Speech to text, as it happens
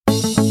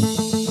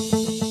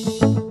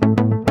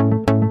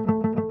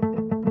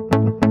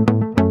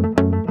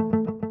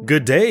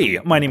Good day,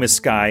 my name is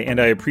Sky,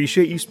 and I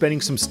appreciate you spending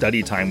some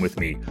study time with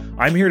me.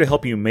 I'm here to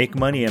help you make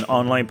money in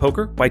online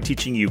poker by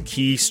teaching you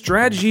key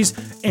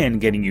strategies and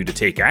getting you to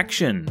take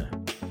action.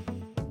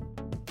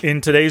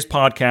 In today's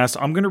podcast,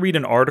 I'm going to read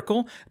an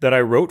article that I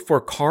wrote for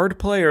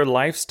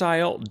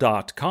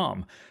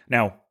cardplayerlifestyle.com.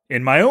 Now,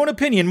 in my own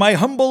opinion, my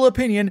humble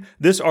opinion,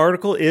 this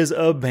article is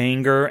a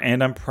banger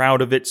and I'm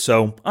proud of it,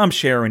 so I'm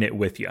sharing it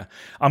with you.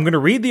 I'm going to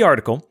read the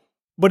article,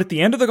 but at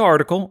the end of the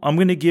article, I'm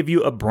going to give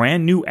you a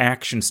brand new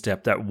action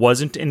step that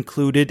wasn't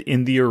included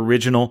in the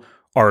original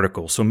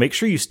article. So make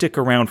sure you stick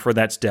around for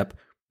that step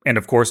and,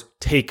 of course,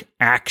 take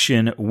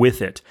action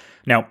with it.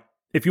 Now,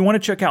 if you want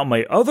to check out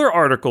my other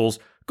articles,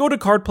 go to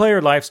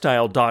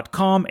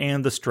cardplayerlifestyle.com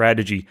and the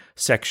strategy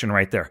section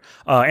right there.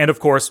 And of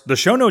course, the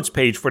show notes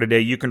page for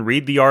today, you can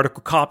read the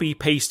article, copy,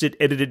 paste it,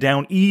 edit it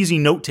down, easy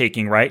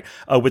note-taking, right?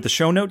 With the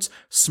show notes,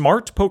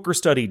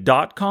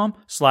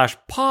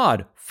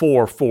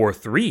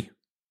 smartpokerstudy.com/pod443.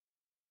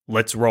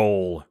 Let's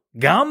roll.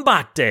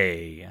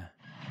 Gambate!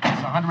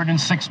 It's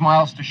 106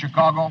 miles to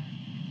Chicago.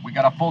 We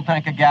got a full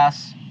tank of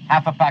gas,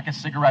 half a pack of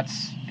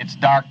cigarettes, it's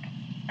dark,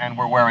 and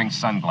we're wearing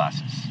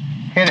sunglasses.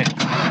 Hit it.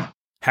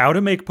 How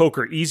to make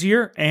poker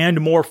easier and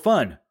more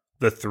fun.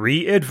 The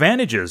 3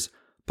 advantages.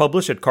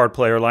 Published at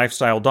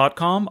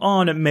cardplayerlifestyle.com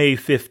on May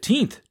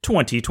 15th,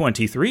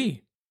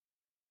 2023.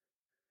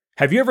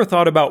 Have you ever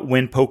thought about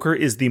when poker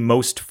is the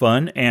most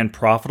fun and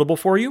profitable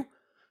for you?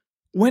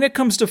 When it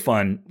comes to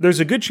fun, there's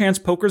a good chance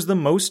poker's the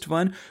most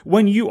fun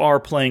when you are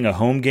playing a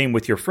home game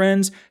with your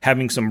friends,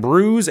 having some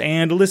brews,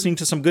 and listening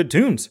to some good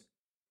tunes.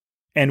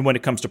 And when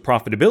it comes to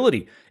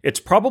profitability, it's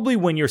probably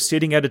when you're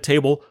sitting at a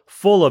table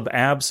full of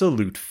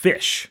absolute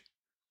fish.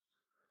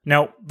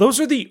 Now, those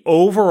are the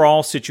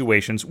overall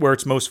situations where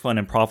it's most fun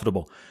and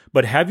profitable.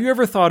 But have you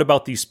ever thought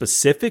about the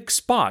specific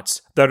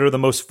spots that are the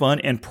most fun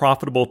and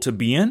profitable to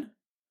be in?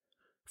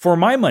 For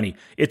my money,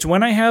 it's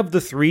when I have the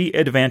 3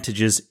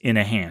 advantages in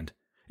a hand.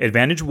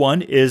 Advantage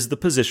 1 is the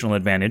positional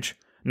advantage.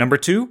 Number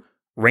 2,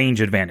 range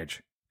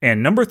advantage.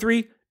 And number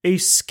 3, a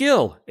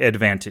skill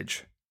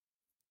advantage.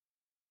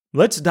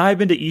 Let's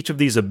dive into each of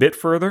these a bit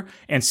further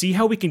and see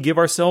how we can give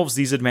ourselves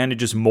these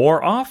advantages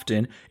more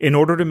often in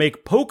order to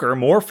make poker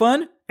more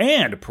fun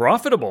and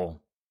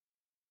profitable.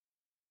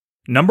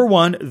 Number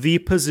 1, the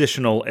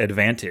positional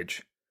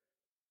advantage.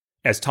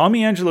 As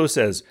Tommy Angelo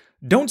says,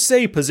 don't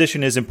say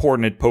position is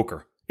important at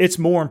poker. It's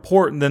more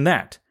important than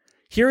that.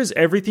 Here is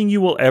everything you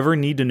will ever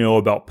need to know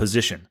about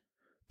position.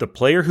 The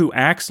player who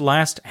acts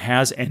last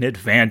has an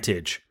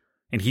advantage.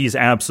 And he's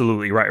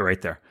absolutely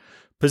right there.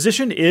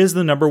 Position is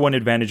the number 1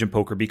 advantage in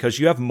poker because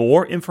you have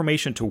more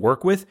information to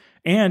work with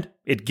and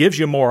it gives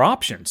you more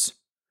options.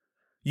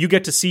 You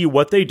get to see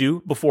what they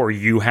do before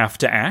you have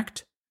to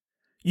act.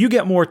 You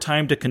get more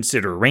time to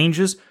consider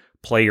ranges,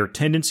 player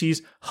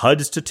tendencies,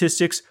 HUD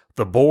statistics,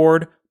 the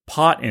board,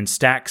 pot and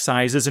stack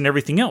sizes, and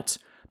everything else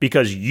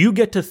because you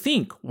get to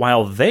think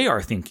while they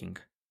are thinking.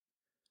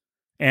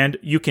 And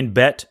you can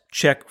bet,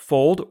 check,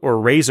 fold, or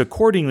raise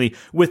accordingly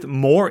with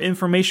more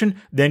information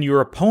than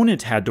your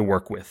opponent had to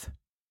work with.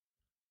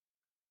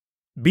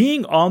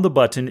 Being on the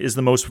button is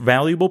the most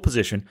valuable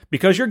position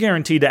because you're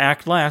guaranteed to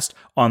act last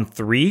on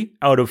 3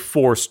 out of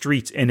 4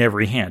 streets in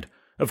every hand.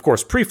 Of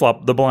course,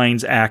 pre-flop, the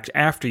blinds act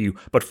after you,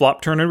 but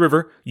flop, turn, and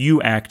river,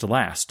 you act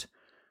last.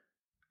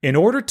 In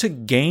order to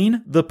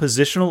gain the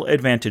positional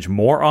advantage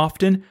more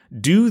often,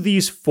 do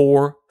these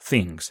 4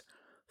 things.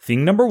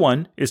 Thing number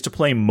 1 is to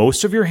play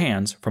most of your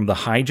hands from the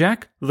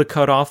hijack, the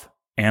cutoff,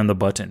 and the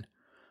button.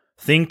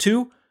 Thing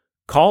 2,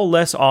 call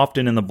less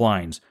often in the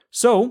blinds.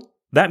 So,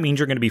 that means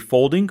you're going to be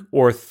folding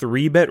or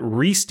 3-bet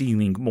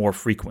re-stealing more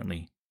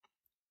frequently.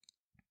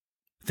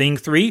 Thing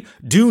 3,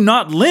 do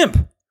not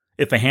limp.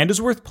 If a hand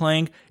is worth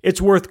playing,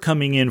 it's worth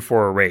coming in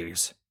for a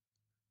raise.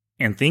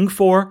 And thing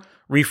 4,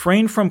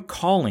 refrain from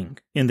calling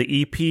in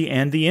the EP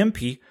and the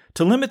MP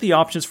to limit the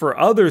options for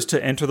others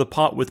to enter the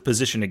pot with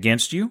position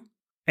against you.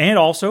 And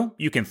also,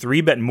 you can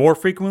 3-bet more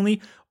frequently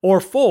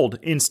or fold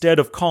instead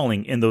of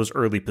calling in those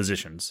early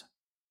positions.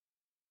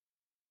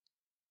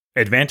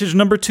 Advantage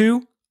number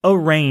 2, a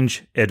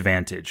range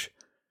advantage.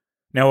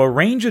 Now, a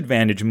range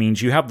advantage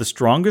means you have the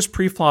strongest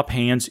pre-flop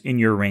hands in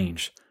your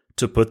range.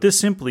 To put this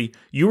simply,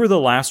 you are the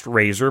last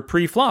raiser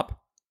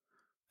pre-flop.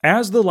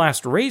 As the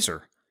last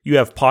raiser, you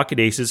have pocket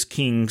aces,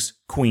 kings,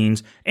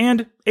 queens,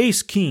 and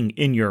ace-king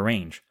in your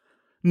range.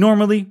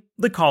 Normally,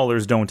 the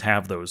callers don't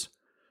have those.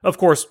 Of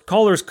course,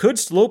 callers could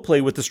slow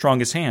play with the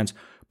strongest hands,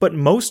 but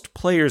most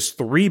players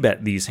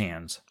 3-bet these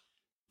hands.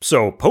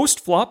 So,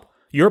 post-flop,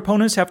 your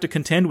opponents have to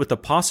contend with the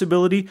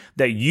possibility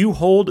that you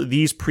hold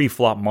these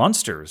pre-flop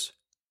monsters.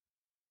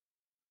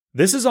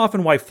 This is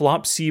often why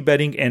flop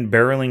c-betting and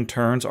barreling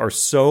turns are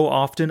so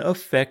often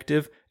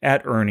effective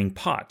at earning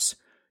pots.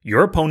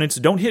 Your opponents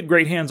don't hit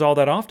great hands all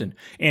that often,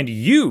 and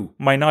you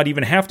might not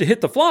even have to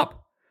hit the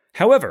flop.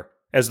 However,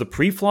 as the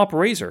pre-flop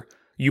raiser,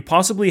 you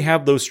possibly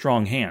have those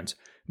strong hands.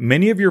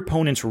 Many of your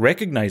opponents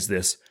recognize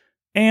this,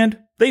 and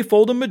they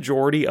fold a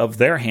majority of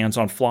their hands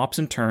on flops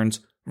and turns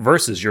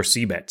versus your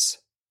c-bets.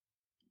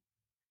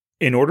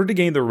 In order to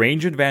gain the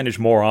range advantage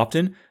more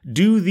often,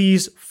 do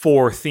these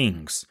 4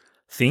 things.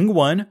 Thing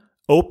 1,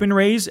 open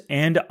raise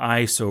and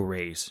ISO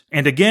raise.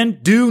 And again,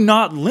 do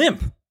not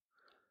limp.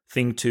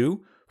 Thing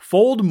 2,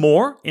 fold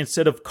more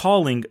instead of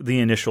calling the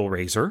initial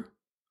raiser.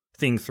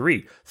 Thing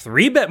 3,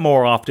 3-bet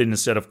more often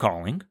instead of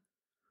calling.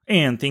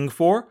 And thing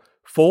 4,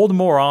 fold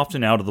more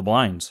often out of the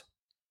blinds.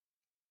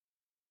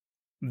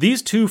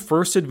 These 2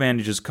 first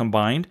advantages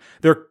combined,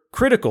 they're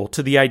critical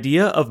to the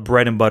idea of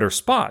bread and butter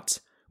spots,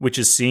 which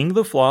is seeing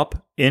the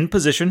flop in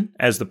position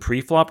as the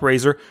pre-flop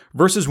raiser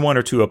versus 1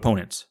 or 2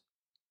 opponents.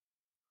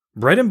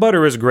 Bread and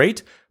butter is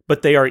great,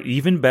 but they are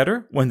even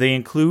better when they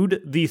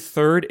include the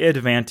third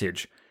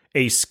advantage,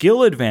 a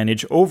skill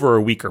advantage over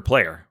a weaker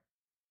player.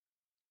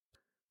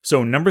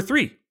 So number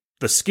 3,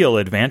 the skill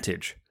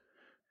advantage.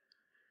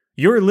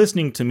 You're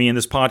listening to me in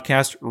this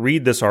podcast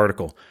read this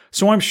article,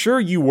 so I'm sure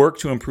you work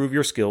to improve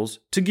your skills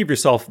to give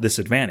yourself this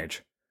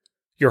advantage.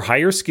 Your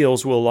higher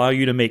skills will allow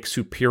you to make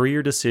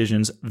superior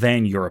decisions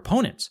than your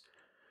opponents.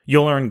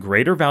 You'll earn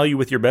greater value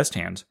with your best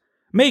hands,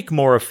 make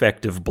more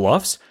effective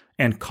bluffs,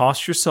 and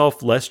cost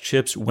yourself less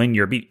chips when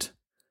you're beat.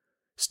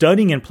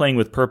 Studying and playing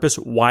with purpose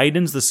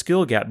widens the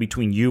skill gap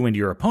between you and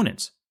your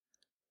opponents.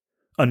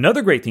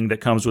 Another great thing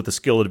that comes with the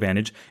skill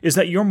advantage is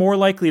that you're more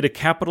likely to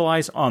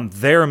capitalize on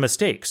their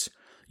mistakes.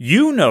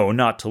 You know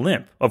not to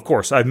limp. Of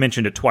course, I've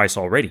mentioned it twice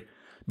already,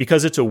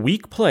 because it's a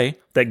weak play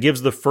that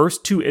gives the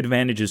first 2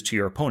 advantages to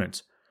your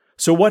opponents.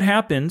 So what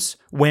happens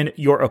when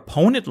your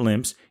opponent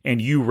limps and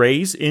you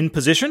raise in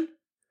position?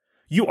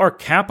 You are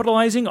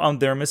capitalizing on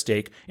their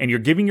mistake and you're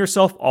giving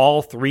yourself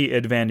all 3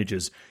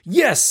 advantages.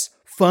 Yes,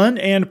 fun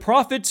and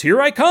profits,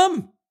 here I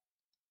come!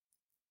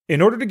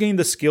 In order to gain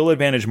the skill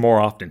advantage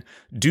more often,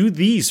 do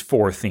these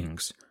 4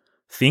 things.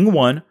 Thing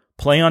 1,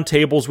 play on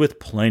tables with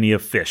plenty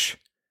of fish.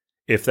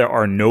 If there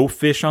are no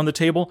fish on the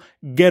table,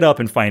 get up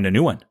and find a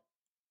new one.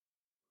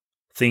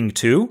 Thing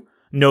 2,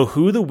 know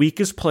who the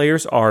weakest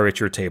players are at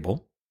your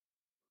table.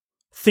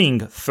 Thing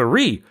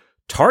 3,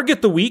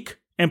 target the weak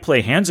and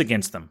play hands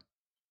against them.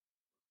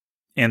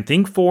 And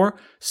thing 4,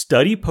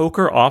 study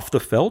poker off the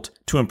felt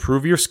to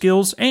improve your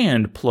skills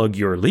and plug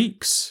your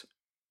leaks.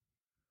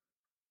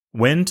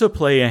 When to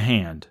play a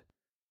hand.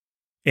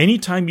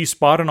 Anytime you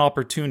spot an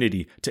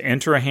opportunity to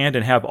enter a hand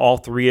and have all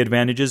 3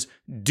 advantages,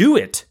 do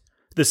it.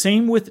 The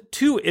same with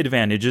 2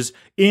 advantages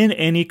in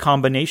any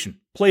combination.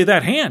 Play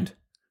that hand.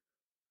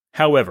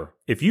 However,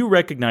 if you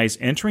recognize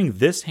entering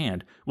this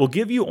hand will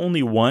give you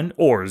only 1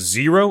 or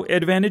 0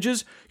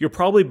 advantages, you're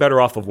probably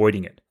better off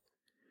avoiding it.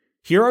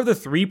 Here are the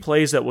 3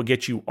 plays that will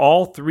get you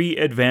all 3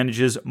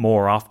 advantages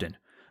more often.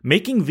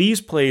 Making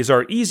these plays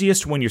are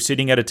easiest when you're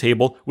sitting at a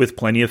table with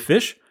plenty of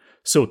fish,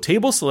 so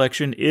table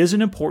selection is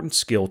an important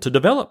skill to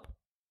develop.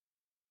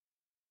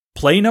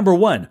 Play number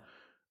 1.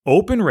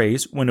 Open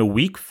raise when a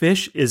weak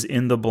fish is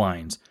in the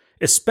blinds,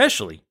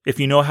 especially if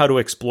you know how to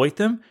exploit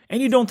them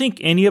and you don't think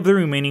any of the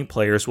remaining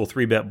players will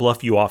 3-bet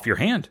bluff you off your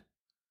hand.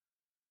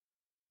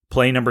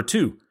 Play number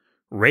 2.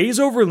 Raise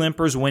over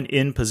limpers when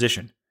in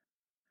position.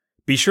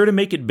 Be sure to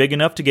make it big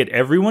enough to get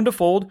everyone to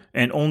fold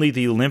and only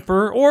the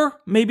limper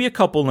or maybe a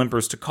couple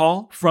limpers to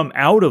call from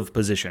out of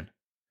position.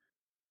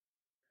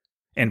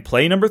 And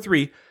play number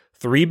 3,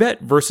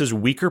 3-bet versus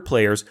weaker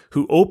players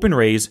who open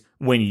raise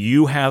when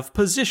you have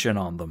position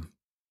on them.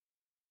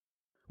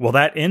 Well,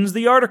 that ends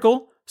the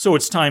article, so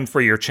it's time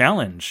for your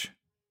challenge.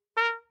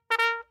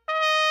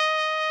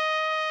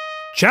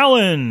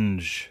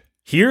 Challenge!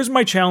 Here's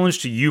my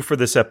challenge to you for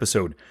this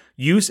episode.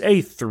 Use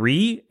a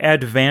 3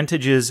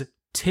 advantages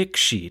tick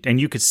sheet, and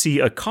you could see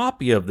a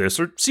copy of this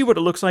or see what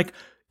it looks like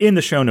in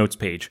the show notes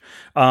page.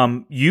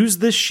 Use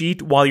this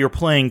sheet while you're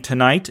playing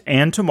tonight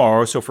and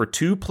tomorrow, so for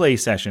 2 play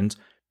sessions.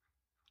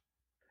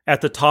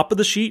 At the top of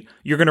the sheet,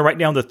 you're going to write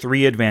down the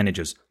 3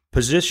 advantages: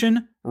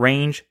 position,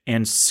 range,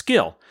 and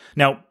skill.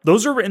 Now,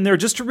 those are written there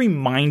just to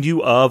remind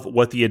you of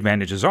what the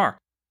advantages are.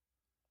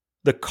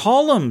 The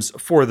columns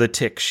for the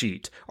tick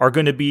sheet are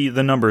going to be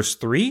the numbers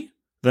 3,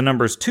 the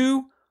numbers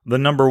 2, the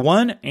number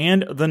 1,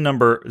 and the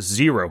number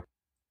 0.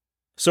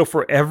 So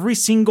for every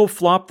single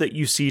flop that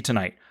you see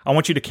tonight, I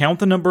want you to count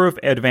the number of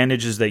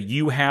advantages that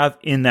you have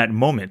in that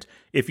moment.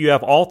 If you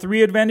have all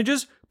 3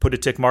 advantages, put a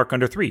tick mark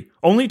under 3.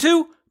 Only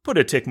 2? Put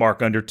a tick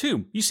mark under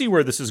 2. You see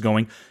where this is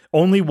going.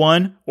 Only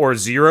 1 or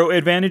 0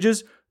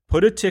 advantages,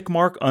 put a tick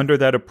mark under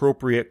that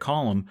appropriate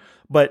column.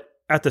 But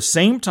at the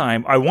same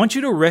time, I want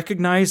you to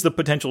recognize the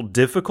potential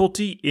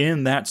difficulty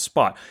in that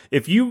spot.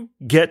 If you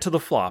get to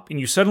the flop and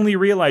you suddenly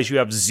realize you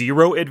have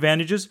 0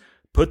 advantages,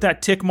 put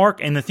that tick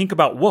mark and then think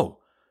about, whoa,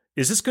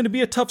 is this going to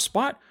be a tough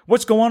spot?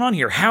 What's going on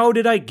here? How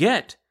did I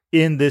get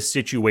in this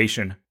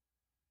situation?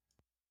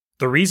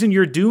 The reason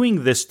you're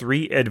doing this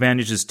 3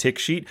 advantages tick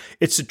sheet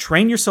is to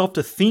train yourself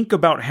to think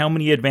about how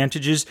many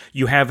advantages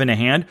you have in a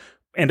hand,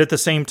 and at the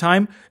same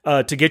time,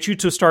 to get you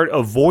to start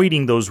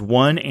avoiding those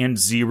 1 and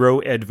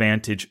 0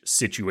 advantage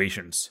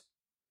situations.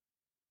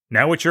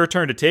 Now it's your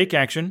turn to take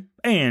action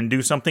and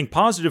do something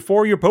positive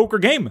for your poker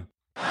game.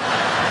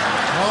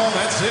 Oh,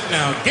 that's it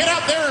now. Get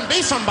out there and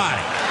be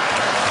somebody.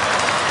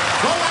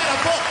 Go write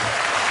a book.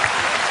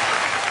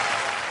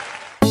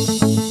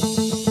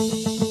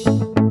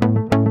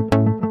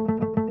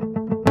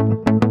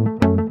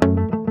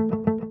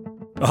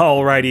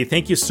 Alrighty,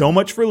 thank you so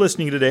much for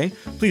listening today.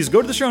 Please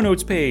go to the show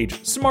notes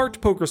page,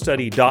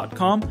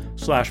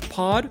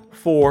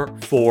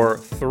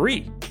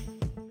 smartpokerstudy.com/pod443.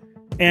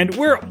 And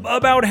we're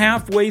about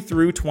halfway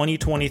through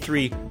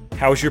 2023.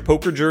 How's your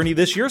poker journey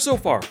this year so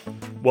far?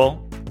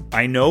 Well,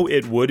 I know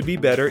it would be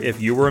better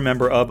if you were a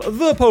member of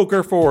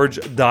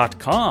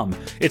thepokerforge.com.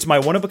 It's my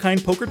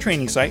one-of-a-kind poker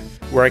training site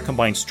where I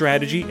combine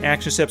strategy,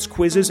 action steps,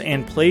 quizzes,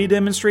 and play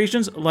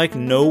demonstrations like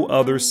no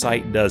other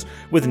site does,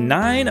 with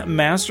 9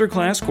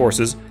 masterclass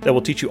courses that will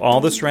teach you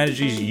all the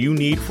strategies you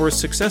need for a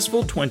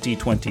successful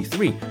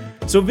 2023.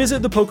 So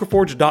visit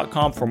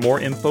thepokerforge.com for more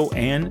info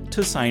and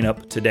to sign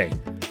up today.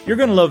 You're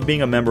going to love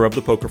being a member of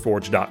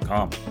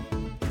thepokerforge.com.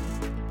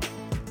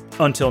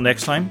 Until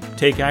next time,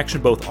 take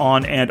action both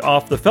on and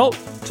off the felt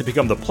to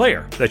become the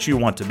player that you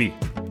want to be.